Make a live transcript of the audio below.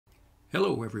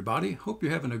Hello everybody, hope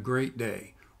you're having a great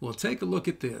day. Well, take a look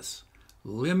at this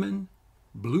lemon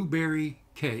blueberry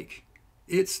cake.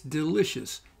 It's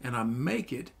delicious and I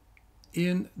make it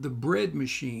in the bread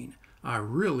machine. I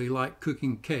really like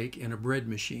cooking cake in a bread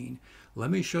machine. Let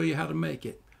me show you how to make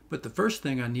it. But the first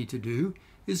thing I need to do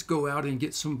is go out and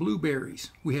get some blueberries.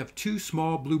 We have two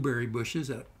small blueberry bushes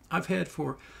that I've had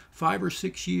for 5 or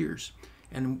 6 years,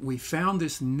 and we found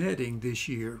this netting this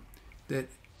year that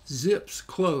zips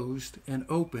closed and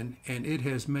open, and it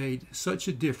has made such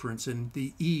a difference in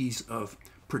the ease of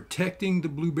protecting the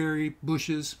blueberry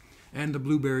bushes and the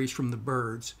blueberries from the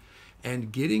birds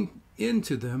and getting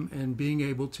into them and being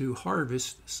able to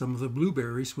harvest some of the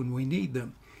blueberries when we need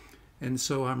them. And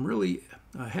so I'm really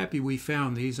happy we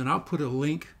found these, and I'll put a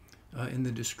link in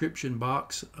the description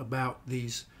box about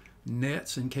these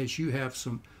nets in case you have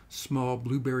some small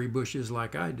blueberry bushes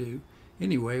like I do.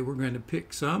 Anyway, we're going to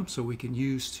pick some so we can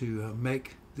use to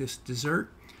make this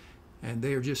dessert, and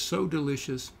they are just so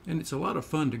delicious, and it's a lot of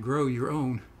fun to grow your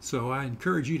own. So I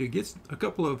encourage you to get a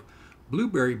couple of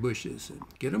blueberry bushes and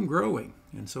get them growing.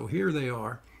 And so here they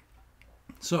are.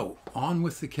 So on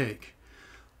with the cake.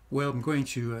 Well, I'm going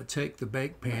to take the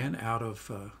bake pan out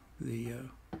of the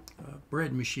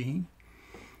bread machine,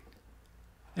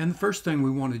 and the first thing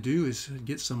we want to do is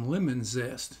get some lemon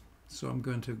zest. So I'm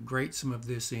going to grate some of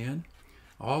this in.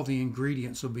 All the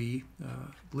ingredients will be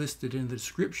listed in the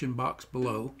description box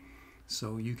below,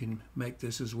 so you can make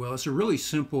this as well. It's a really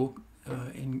simple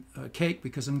cake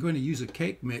because I'm going to use a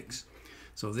cake mix.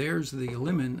 So there's the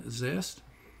lemon zest,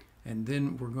 and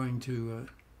then we're going to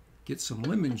get some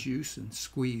lemon juice and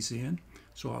squeeze in.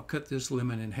 So I'll cut this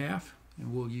lemon in half,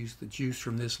 and we'll use the juice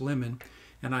from this lemon.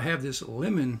 And I have this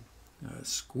lemon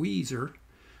squeezer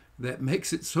that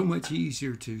makes it so much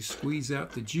easier to squeeze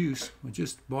out the juice. I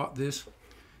just bought this,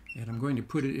 and I'm going to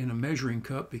put it in a measuring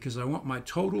cup because I want my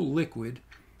total liquid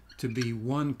to be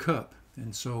 1 cup.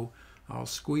 And so I'll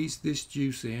squeeze this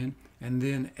juice in and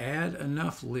then add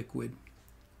enough liquid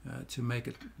to make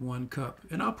it 1 cup.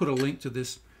 And I'll put a link to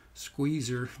this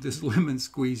squeezer, this lemon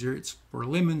squeezer. It's for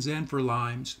lemons and for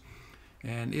limes,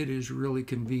 and it is really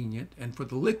convenient. And for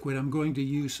the liquid, I'm going to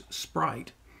use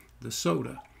Sprite, the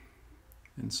soda.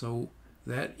 And so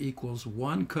that equals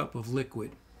 1 cup of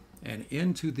liquid, and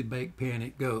into the bake pan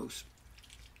it goes.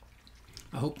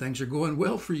 I hope things are going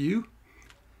well for you.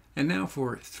 And now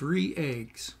for 3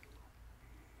 eggs,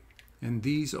 and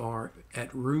these are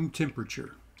at room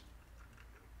temperature,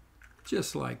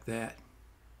 just like that.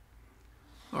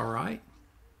 All right,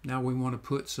 now we want to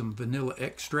put some vanilla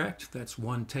extract. That's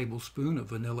 1 tablespoon of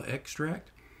vanilla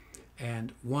extract,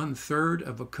 and 1/3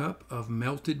 of a cup of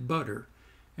melted butter,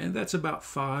 and that's about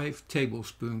 5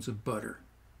 tablespoons of butter.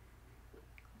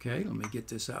 Okay, let me get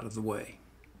this out of the way.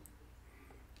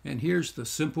 And here's the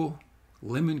simple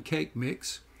lemon cake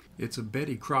mix. It's a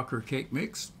Betty Crocker cake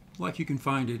mix, like you can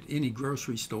find at any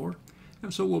grocery store.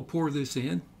 And so we'll pour this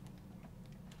in.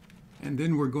 And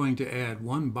then we're going to add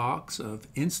 1 box of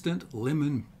instant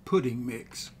lemon pudding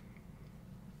mix.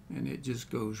 And it just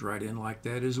goes right in like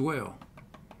that as well.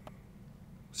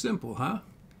 Simple, huh?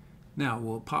 Now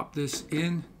we'll pop this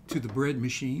in to the bread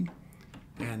machine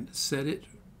and set it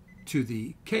to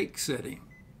the cake setting.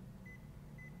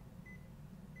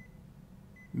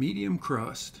 Medium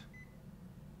crust.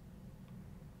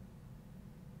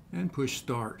 And push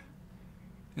start.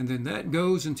 And then that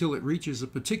goes until it reaches a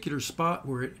particular spot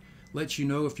where it lets you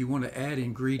know if you want to add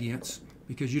ingredients,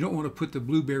 because you don't want to put the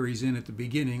blueberries in at the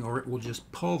beginning or it will just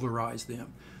pulverize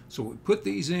them. So we put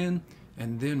these in,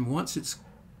 and then once it's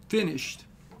finished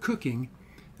cooking,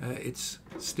 it's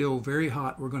still very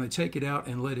hot. We're going to take it out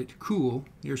and let it cool.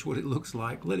 Here's what it looks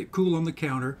like. Let it cool on the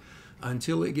counter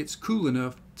until it gets cool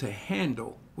enough to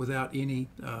handle without any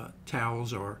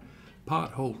towels or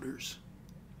pot holders.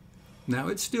 Now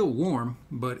it's still warm,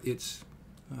 but it's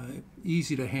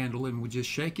easy to handle, and we just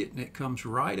shake it and it comes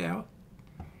right out.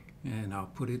 And I'll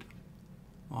put it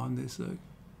on this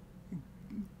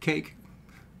cake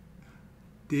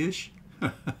dish.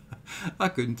 I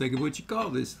couldn't think of what you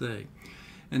call this thing.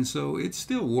 And so it's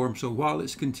still warm, so while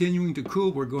it's continuing to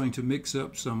cool, we're going to mix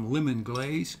up some lemon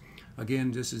glaze.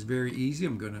 Again, this is very easy.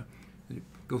 I'm going to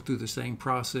go through the same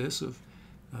process of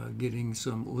getting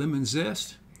some lemon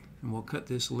zest, and we'll cut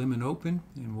this lemon open,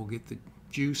 and we'll get the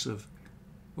juice of,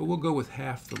 well, we'll go with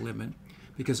half the lemon,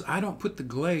 because I don't put the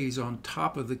glaze on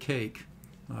top of the cake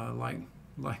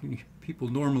like people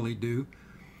normally do.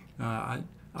 I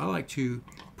like to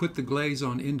put the glaze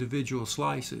on individual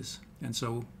slices, and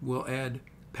so we'll add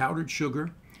powdered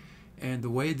sugar. And the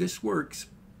way this works,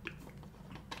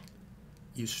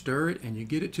 you stir it and you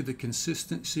get it to the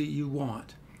consistency you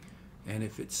want. And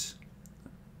if it's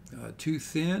too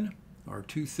thin or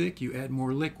too thick, you add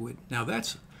more liquid. Now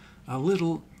that's a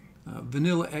little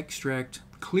vanilla extract,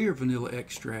 clear vanilla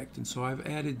extract, and so I've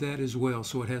added that as well.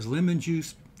 So it has lemon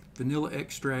juice, vanilla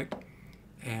extract,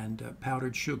 and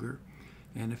powdered sugar.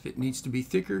 And if it needs to be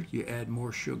thicker, you add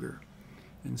more sugar.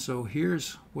 And so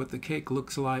here's what the cake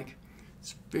looks like.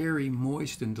 It's very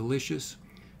moist and delicious.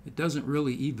 It doesn't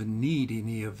really even need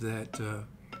any of that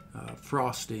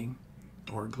frosting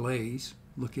or glaze.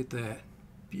 Look at that,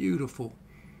 beautiful.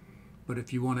 But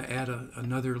if you want to add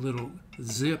another little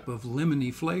zip of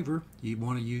lemony flavor, you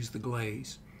want to use the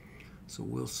glaze. So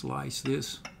we'll slice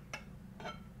this,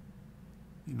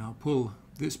 and I'll pull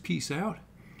this piece out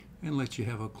and let you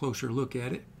have a closer look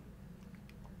at it.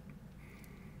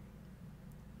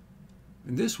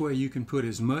 And this way you can put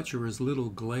as much or as little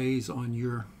glaze on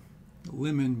your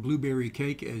lemon blueberry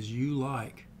cake as you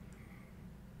like.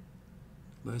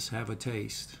 Let's have a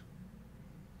taste.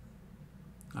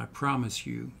 I promise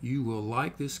you, you will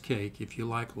like this cake if you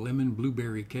like lemon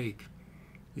blueberry cake.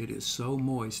 It is so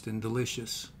moist and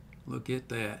delicious. Look at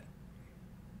that.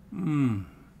 Now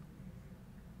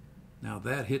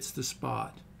that hits the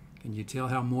spot. Can you tell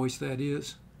how moist that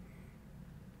is?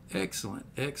 Excellent,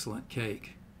 excellent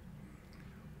cake.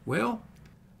 Well,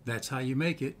 that's how you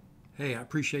make it. Hey, I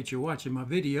appreciate you watching my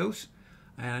videos.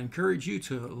 I encourage you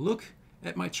to look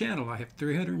at my channel. I have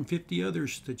 350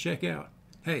 others to check out.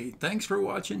 Hey, thanks for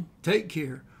watching. Take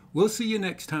care. We'll see you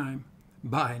next time.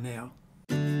 Bye now.